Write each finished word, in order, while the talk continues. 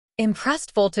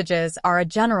Impressed voltages are a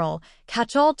general,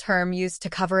 catch-all term used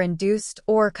to cover induced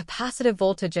or capacitive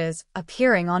voltages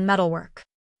appearing on metalwork.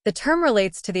 The term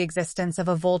relates to the existence of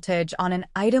a voltage on an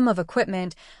item of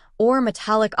equipment or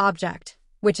metallic object,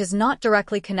 which is not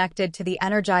directly connected to the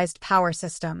energized power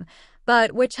system,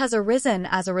 but which has arisen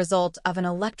as a result of an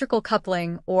electrical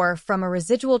coupling or from a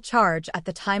residual charge at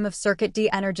the time of circuit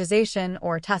de-energization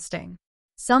or testing.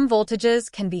 Some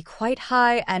voltages can be quite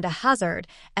high and a hazard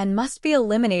and must be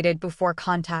eliminated before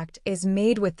contact is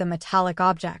made with the metallic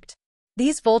object.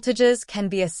 These voltages can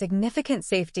be a significant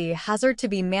safety hazard to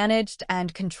be managed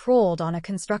and controlled on a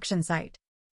construction site.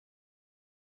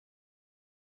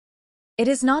 It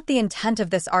is not the intent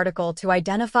of this article to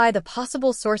identify the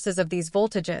possible sources of these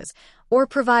voltages or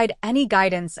provide any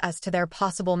guidance as to their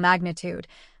possible magnitude,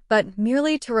 but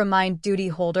merely to remind duty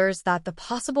holders that the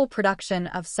possible production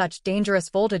of such dangerous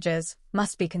voltages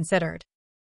must be considered.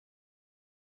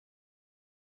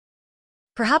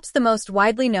 Perhaps the most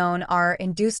widely known are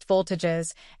induced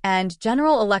voltages, and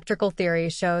general electrical theory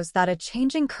shows that a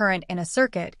changing current in a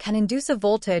circuit can induce a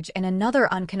voltage in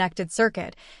another unconnected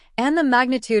circuit, and the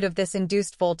magnitude of this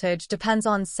induced voltage depends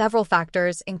on several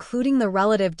factors, including the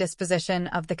relative disposition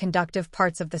of the conductive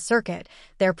parts of the circuit,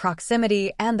 their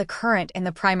proximity, and the current in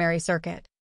the primary circuit.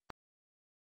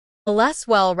 A less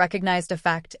well-recognized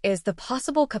effect is the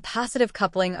possible capacitive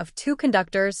coupling of two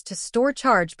conductors to store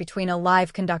charge between a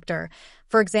live conductor,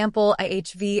 for example a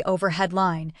HV overhead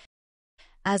line,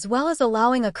 as well as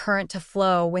allowing a current to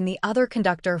flow when the other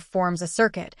conductor forms a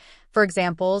circuit, for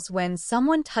examples when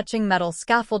someone touching metal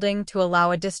scaffolding to allow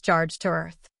a discharge to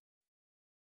earth.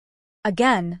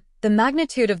 Again, the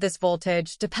magnitude of this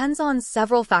voltage depends on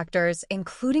several factors,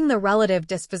 including the relative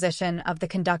disposition of the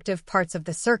conductive parts of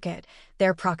the circuit,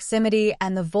 their proximity,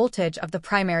 and the voltage of the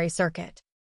primary circuit.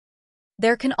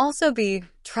 There can also be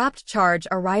trapped charge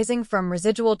arising from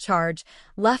residual charge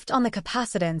left on the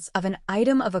capacitance of an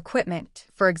item of equipment,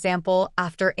 for example,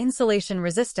 after insulation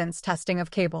resistance testing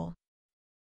of cable.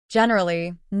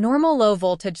 Generally, normal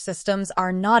low-voltage systems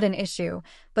are not an issue,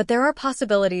 but there are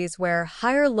possibilities where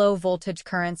higher low-voltage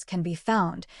currents can be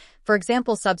found, for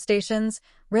example substations,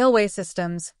 railway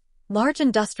systems, large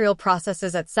industrial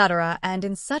processes, etc., and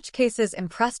in such cases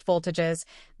impressed voltages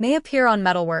may appear on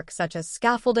metalwork such as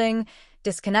scaffolding,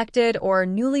 disconnected or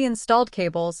newly installed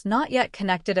cables not yet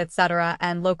connected, etc.,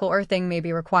 and local earthing may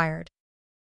be required.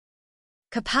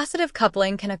 Capacitive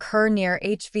coupling can occur near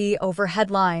HV overhead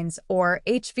lines or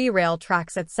HV rail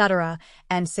tracks, etc.,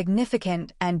 and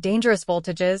significant and dangerous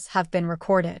voltages have been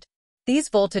recorded. These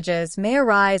voltages may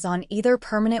arise on either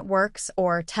permanent works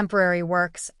or temporary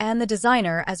works, and the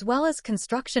designer as well as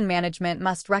construction management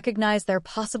must recognize their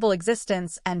possible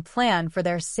existence and plan for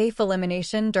their safe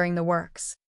elimination during the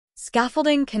works.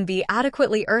 Scaffolding can be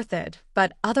adequately earthed,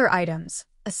 but other items,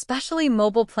 especially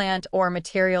mobile plant or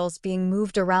materials being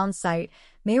moved around site,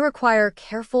 may require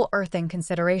careful earthing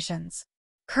considerations.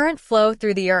 Current flow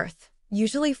through the earth,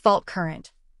 usually fault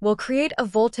current, will create a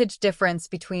voltage difference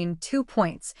between 2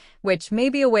 points, which may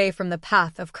be away from the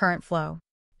path of current flow.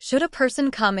 Should a person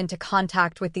come into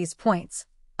contact with these points,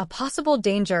 a possible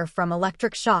danger from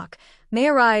electric shock may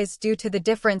arise due to the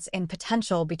difference in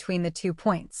potential between the 2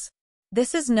 points.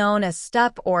 This is known as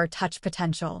step or touch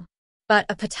potential. But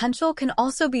a potential can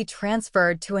also be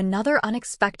transferred to another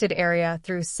unexpected area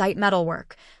through site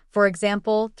metalwork, for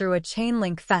example, through a chain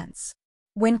link fence.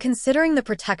 When considering the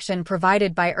protection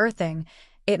provided by earthing,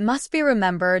 it must be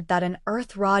remembered that an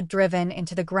earth rod driven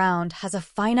into the ground has a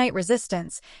finite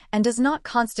resistance and does not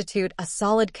constitute a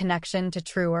solid connection to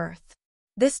true earth.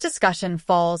 This discussion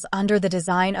falls under the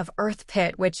design of earth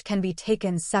pit, which can be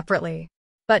taken separately.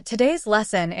 But today's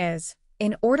lesson is,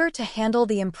 in order to handle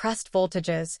the impressed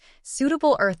voltages,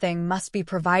 suitable earthing must be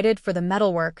provided for the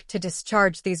metalwork to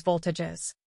discharge these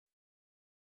voltages.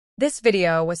 This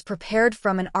video was prepared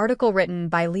from an article written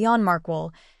by Leon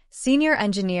Markwell, Senior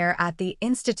Engineer at the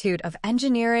Institute of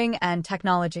Engineering and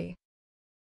Technology.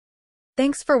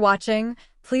 Thanks for watching.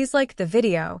 Please like the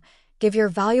video, give your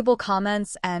valuable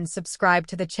comments, and subscribe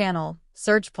to the channel,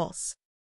 Surge Pulse.